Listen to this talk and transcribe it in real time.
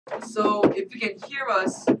So if you can hear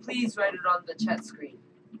us, please write it on the chat screen.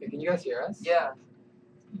 Can you guys hear us? Yeah.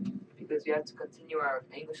 Because we have to continue our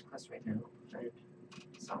English class right now. And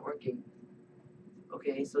it's not working.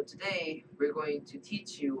 Okay, so today we're going to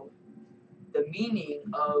teach you the meaning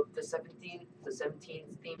of the 17th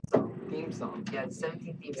theme song. Theme song. Yeah, the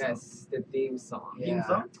 17th theme song. Yes, the theme song. Yeah. Theme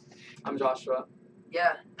song? I'm Joshua.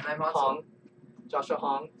 Yeah, and I'm Hansel. Hong. Joshua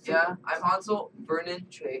Hong. Yeah, I'm Hansel, Vernon,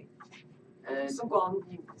 Trey, and 승관.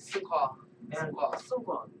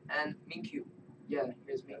 Seungkwan, and Minkyu. Yeah,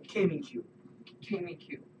 here's Minkyu. K-민규.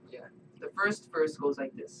 K-Minkyu. Yeah. The first verse goes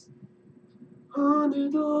like this.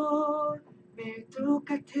 오늘도 매일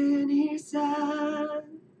똑같은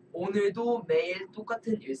일상. 오늘도 매일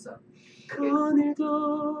똑같은 일상.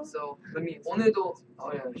 오늘도. So Let me. 오늘도.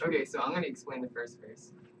 Oh yeah. Sure. Okay, so I'm gonna explain the first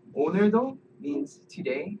verse. 오늘도 means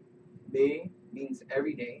today. 매일 means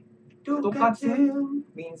every day. 똑같은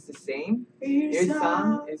means the same.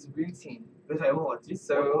 일상 is routine. 그래서 영어 같지?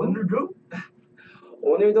 So 오늘도?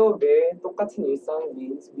 오늘도 매일 똑같은 일상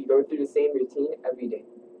means we go through the same routine every day.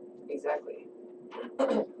 Exactly.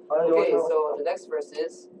 Okay, so the next verse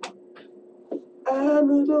is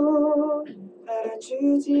아무도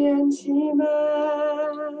알아주지 않지만.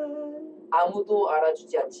 아무도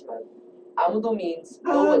알아주지 않지만. 아무도 means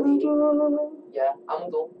nobody. 아무도. Yeah,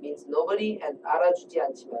 아무도 means nobody, and 알아주지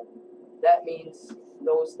않지만. That means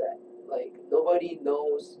knows that. Like nobody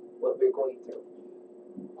knows what we're going through.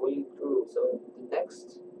 So the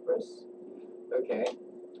next verse. Okay.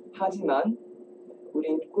 하지만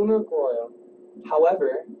우린 꿈을 꾸어요.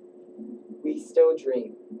 However, we still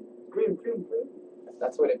dream. Dream.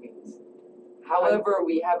 That's what it means. However,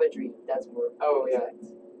 we have a dream. That's more. Oh, yeah.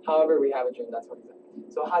 exact. However, we have a dream. That's what it said.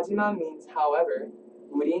 So 하지만 means however.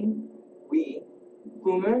 우린 we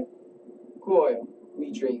꿈을 꾸어요.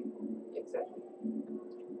 We dream. Exactly.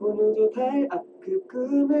 오늘도 그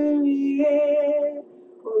꿈을 위해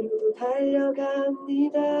오늘도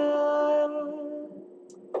달려갑니다.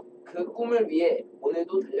 그 꿈을 위해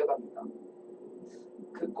오늘도 달려갑니다.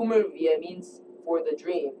 그 꿈을 위해 means for the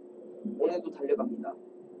dream. 오늘도 달려갑니다.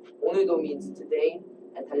 오늘도 means today,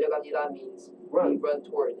 and 달려갑니다 means we run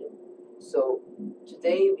toward it. So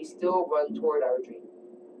today we still run toward our dream.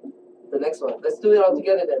 The next one. Let's do it all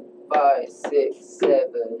together then. 5, 6,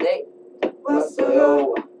 7, 8.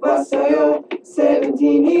 왔어요, 왔어요,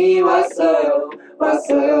 세븐틴이 왔어요,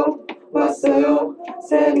 왔어요, 왔어요,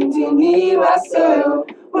 세븐틴이 왔어요,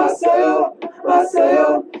 왔어요,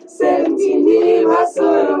 왔어요, 세븐틴이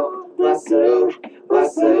왔어요, 왔어요,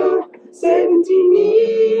 왔어요, 세븐틴이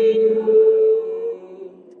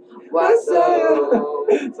왔어요.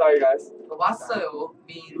 Sorry, guys. 왔어요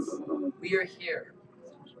means we are here.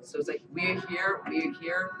 So it's like we're here,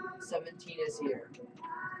 17 is here.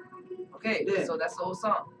 Okay, 네. so that's the whole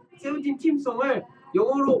song. 세븐틴 팀송을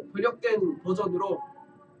영어로 번역된 버전으로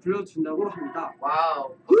불러준다고 합니다.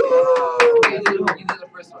 Wow. Okay, you do the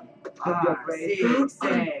first one. 6,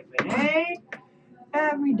 7, 8.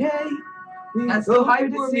 Every day. That's too high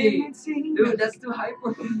for me. Dude, that's too high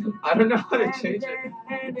for me. I don't know how to change it.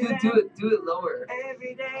 Do it lower.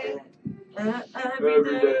 Every day. Every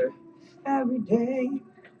day. Every day.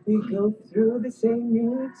 We go through the same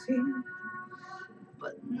routine.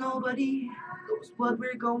 But nobody knows what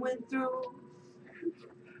we're going through.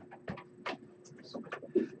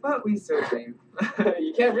 But we still dream.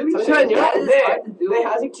 You can't really 잠시만요. hard to do. 네,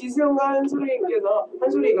 아직 지수형과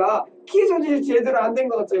한솔이가 키 조절이 제대로 안 된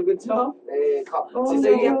것 같아요, 그렇죠? 네,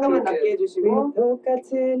 지수형이 약간만 낮게 해주시고.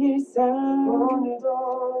 똑같은 일상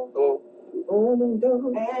오늘도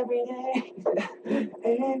Every day.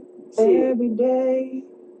 every day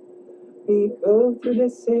we go through the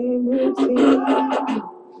same routine.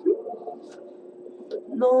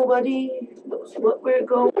 Nobody knows what we're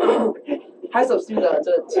going through. 할 수 없습니다.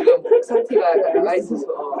 저 지금 목 상태가 약간 나가 있어서.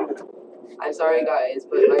 I'm sorry guys,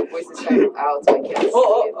 but my voice is kind of out, so I can't sing it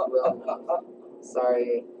well enough.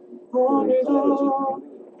 Sorry. 오늘도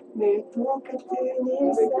늘 똑같은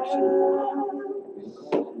일상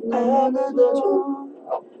아무도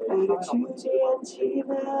알아주지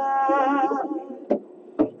않지만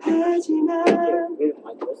하지만 우리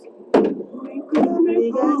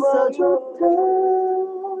꿈을 꾸어줘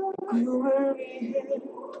꿈을 위해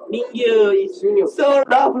민규 is so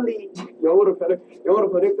lovely. 영어로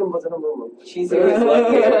번역된 버전 한 번만. She's here.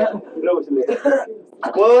 들어보실래요?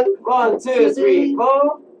 1, 2, 3,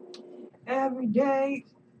 4. Every day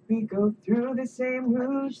we go through the same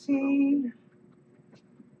routine.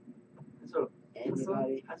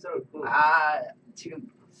 한솔. 지금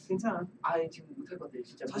괜찮아. 지금 못할 것 같아요.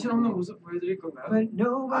 진짜. 자신 없는 모습 보여드릴 건가요? But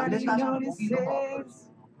nobody 됐다. notices.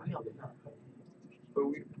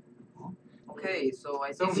 Okay, so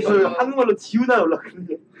I think 지솔 한국말로 지우다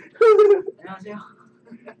올라가는데. 안녕하세요.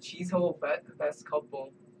 지소 best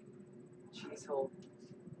couple.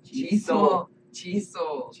 지소.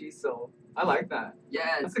 지소. I like that.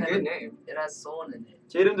 Yeah, That's a good name. It has soul in it.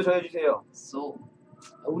 제 이름도 정해주세요. Soul.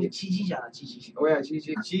 우리 지지잖아 지지. Oh yeah,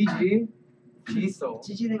 지지. 지소.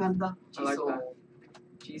 지지를 간다. I like 지소. that.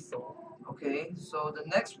 지소. Okay, so the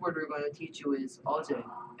next word we're going to teach you is 어제,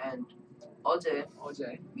 and 어제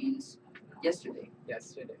means yesterday.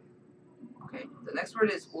 Yesterday. Okay, the next word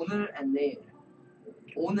is 오늘 and 내일.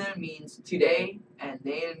 오늘 means today, and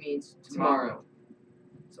내일 means tomorrow.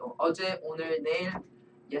 So 어제, 오늘, 내일,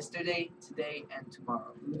 yesterday, today, and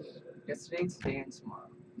tomorrow. Yesterday, today, and tomorrow.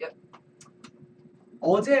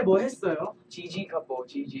 어제 뭐 했어요? 지지커플.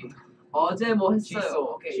 지지. 어제 뭐 했어요?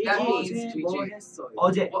 지소. Okay, that means 어제 뭐 했어요?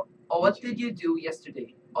 어제. what did you do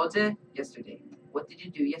yesterday? 어제, yesterday. What did you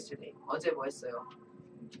do yesterday? 어제 뭐 했어요?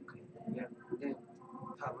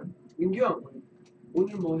 다음은 민규 형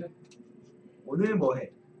오늘 뭐 해? 오늘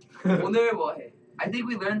뭐해? 오늘 뭐 해? I think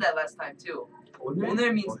we learned that last time too.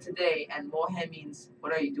 오늘 means 뭐해? today, and 뭐 해 means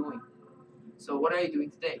what are you doing? So what are you doing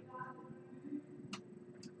today?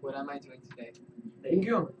 What am I doing today?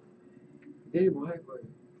 민규 형 내일 뭐 할 거예요?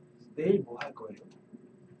 내일 뭐 할 거예요?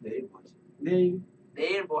 내일 뭐지?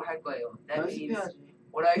 내일 뭐 할 거예요? That means 연습해야지.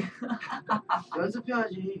 what are you?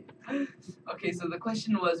 연습해야지. Okay, so the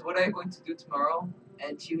question was, what are you going to do tomorrow?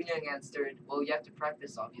 And Chiun-young answered, well, you have to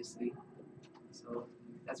practice, obviously. So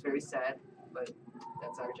that's very sad, but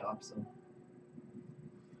that's our job. So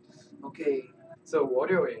okay, So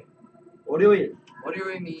월요일. 월요일.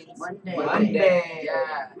 월요일 means Monday.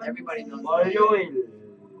 Yeah, everybody knows. 월요일.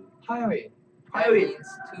 화요일. That means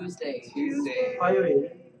Tuesday. Tuesday.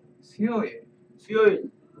 화요일. 수요일. 수요일.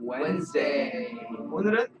 Wednesday.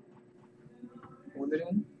 오늘은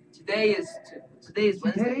Today is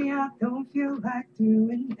Wednesday. Today I don't feel like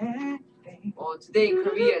doing anything. Well, today in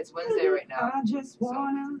Korea it's Wednesday right now. I just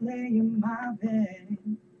wanna lay in my bed.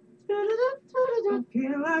 Don't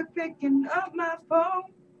feel like picking up my phone.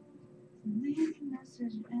 Leave a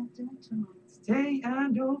message at the tone. Today I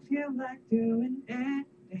don't feel like doing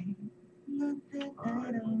anything. Nothing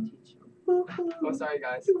at all. Oh, sorry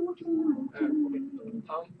guys.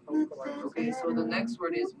 Okay, so the next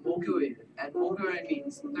word is 목요일, and 목요일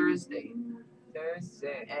means Thursday,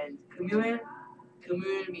 Thursday. and 금요일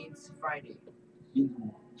means Friday.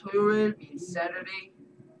 토요일 means Saturday,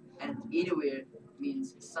 and 일요일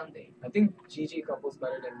means Sunday. I think Gigi couple's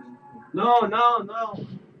better than me. No.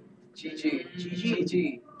 Gigi.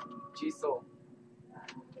 Jiso.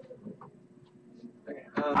 Okay.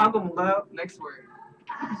 다음 거 뭔가요? Next word.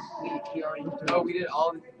 We already Oh, we did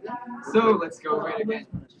all. So let's go over it again.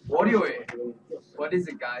 월요일. What is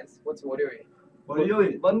it, guys? What's 월요일?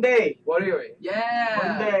 월요일. Monday. 월요일. Yeah.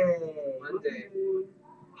 Monday.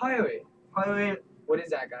 화요일. 화요일. What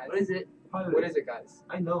is that, guys? What is it? 화요일. What is it, guys?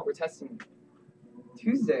 I know. We're testing.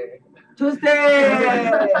 Tuesday.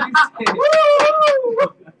 Tuesday.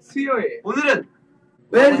 수요일. 오늘은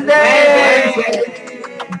Wednesday.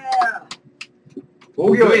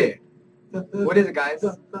 목요일. What is it, guys?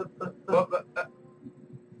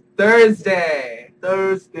 Thursday.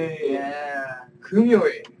 Yeah.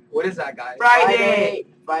 금요일. What is that, guys? Friday.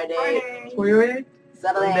 토요일.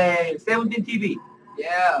 Sunday. 세븐틴 TV.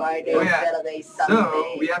 Yeah. Friday, oh, yeah. Saturday,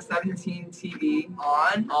 So we have 17 TV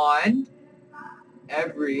on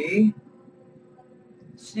every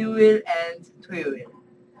수요일 and 토요일.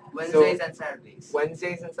 Wednesdays and Saturdays.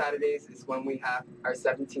 Wednesdays and Saturdays is when we have our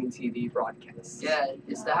 17 TV broadcasts. Yeah,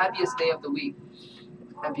 it's the happiest day of the week.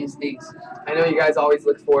 Happiest days. I know you guys always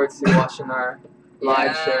look forward to watching our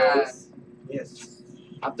live Yeah. shows Yes.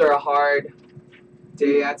 after a hard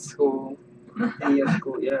day at school.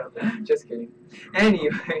 Yeah. Just kidding.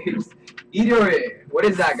 Anyways, 일요일. What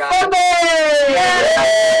is that, guys?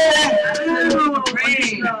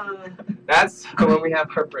 That's when we have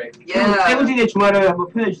our break. Yeah. 세븐틴의 주말을 한번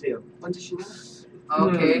표현해 주세요. 언제 쉬냐?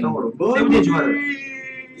 Okay. 영어로. 세븐틴의 주말을.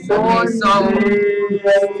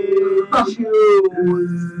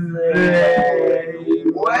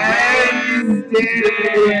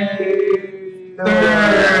 Wednesday,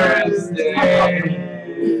 Thursday,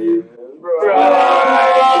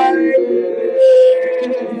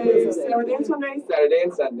 Saturday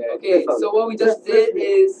and Sunday. Okay, so what we just did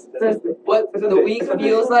is what the week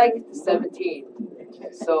feels like 17.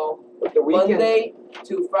 So The weekend. Monday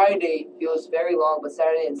to Friday feels very long, but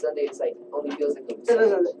Saturday and Sunday it's like only feels like a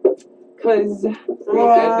Cause we end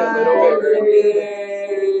a little bit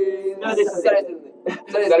early.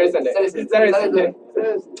 Saturday, Sunday.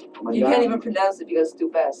 You can't even pronounce it because it's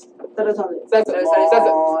too fast.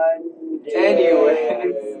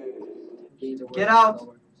 Anyways, Get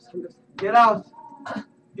out. Get out.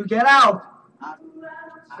 You get out.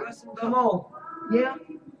 Come on. Yeah.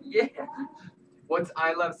 What's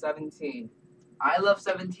I love 17? I love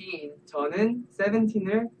 17. 저는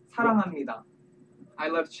세븐틴을 사랑합니다. I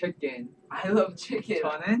love chicken. I love chicken.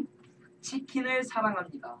 저는 치킨을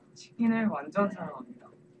사랑합니다. 치킨을 완전 사랑합니다.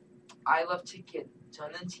 I love chicken.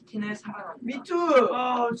 저는 치킨을 사랑합니다. Me too.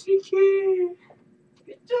 Oh, chicken.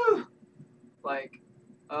 Me too. Like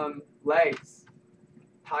legs,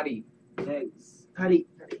 다리, Legs. 다리.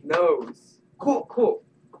 nose, 코,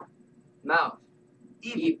 mouth,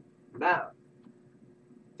 입. Mouth.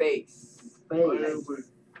 face, 얼굴.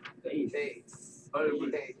 face,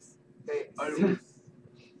 얼굴. face, face, 얼굴.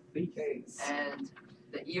 face, And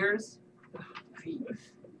the ears. 귀.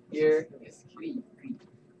 ear, 귀.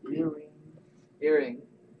 earring,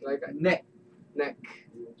 like a neck. neck,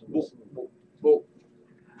 목.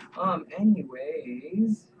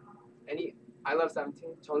 anyways, I love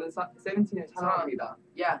 17. 저는 17을 사랑합니다.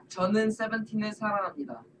 Yeah, 저는 17을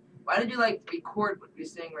사랑합니다. Why don't you like record what you're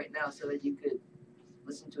saying right now so that you could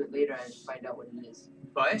listen to it later and find out what it is.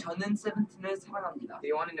 But 저는 17을 사랑합니다. do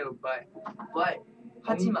you want to know but? But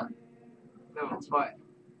하지만 No,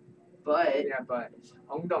 but yeah, but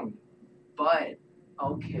엉덩이,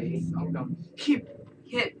 okay. 엉덩이.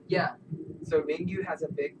 Hip yeah. So Mingyux has a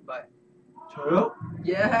big butt. 저요?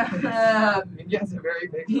 Yeah. Mingyux has a very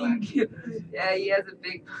big butt. Yeah, he has a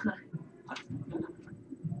big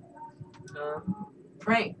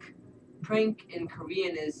prank in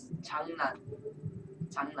Korean is 장난.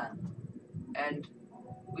 And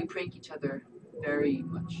we prank each other very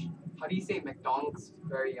much. How do you say McDonald's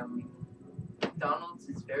very yummy? McDonald's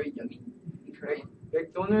is very yummy in Korean.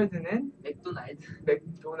 맥도날드는 맥도날드.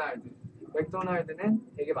 맥도날드는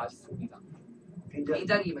되게 맛있습니다.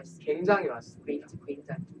 굉장히 맛있습니다. 굉장히 맛있습니다.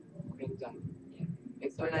 굉장히. 굉장히.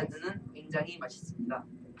 맥도날드는 굉장히 맛있습니다.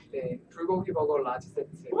 네, 불고기 버거 라지 세트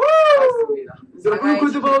맛있습니다.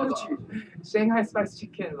 샹하이 스파이스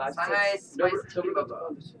치킨 라지 상하이 세트. 스파이스 치킨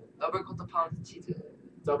버거. 더블 쿼터 파운드 치즈.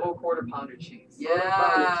 Double quarter pounder cheese.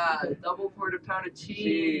 Yeah, double quarter pounder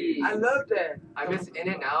cheese. I love that. I miss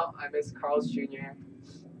In-N-Out. I miss Carl's Jr.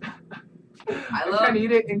 I I love can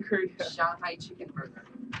eat it in Korea. Shanghai chicken burger.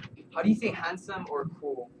 How do you say handsome or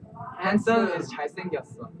cool? Handsome is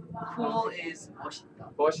잘생겼어. Cool is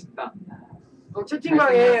멋있다. 멋있다.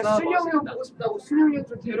 채팅방에 잘생겼어, 순영이 형 멋있다. 보고 싶다고 순영이 형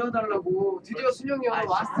좀 데려다라고 드디어 순영이 형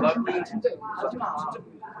왔어. lovely.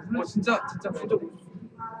 진짜 진짜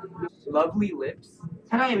Lovely lips.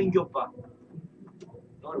 사랑해 민규 오빠.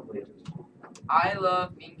 영어로 보내줘. I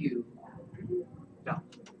love 민규. 야.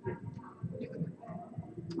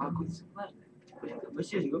 그 정말. 몇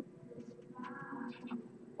시야 지금?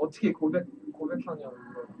 어떻게 고백하냐고.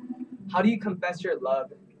 How do you confess your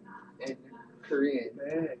love in Korean?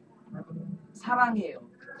 네. 사랑해요.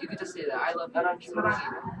 You could just say that. I love you.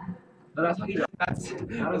 사랑해요. 나랑 사귀자. That's a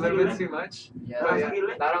나랑 little bit 사귈래? too much. Yeah. 나랑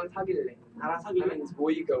사귈래? 나랑 사귈래. 나랑 That 사귈래? means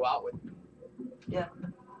will you go out with me? Yeah.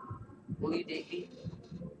 Will you date me?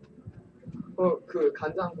 그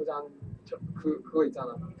간장공장 그거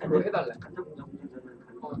있잖아. 그거 해달래. 간장공장 공장장은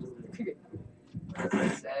크게.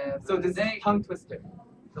 So So this is tongue twister.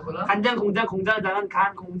 뭐라? 간장공장 공장장은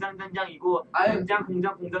간 공장장이고 아유. 공장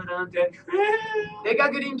공장장은 된. 내가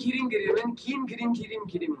그린 그림은 긴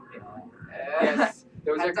그림인데. Yes.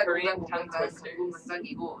 Those are 간장 Korean 공장 tongue twisters.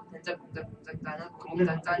 공장장이고 된장 공장장은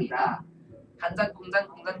공장장이다. 간장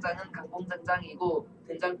공장장은 강공장장이고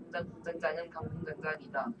된장 공장장은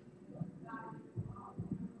강공장장이다.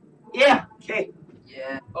 Yeah. Okay.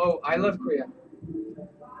 Yeah. Oh, I love Korea.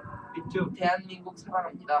 Me too. 대한민국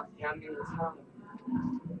사랑합니다. 대한민국 사랑합니다.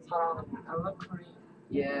 I love Korea.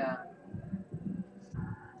 Yeah.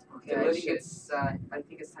 Okay, Delicious. I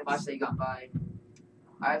think it's time to say goodbye.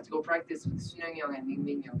 I have to go practice with 순영이 형 and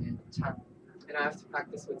민민 형 and Chan. And I have to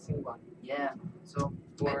practice with 승관. Yeah. So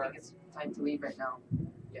I Or think it's time to leave right now.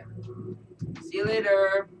 Yeah. See you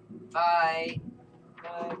later. Bye.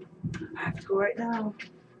 bye. I have to go right now.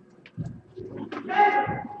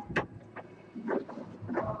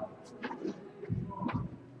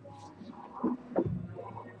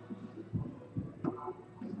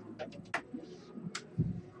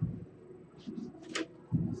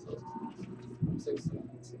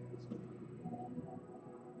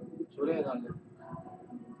 노래해달래.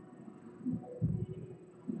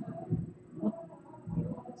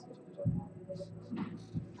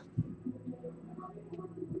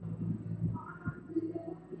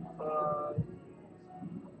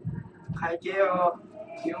 갈게요.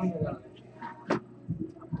 기용이 해달래.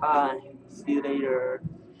 Bye. See you later.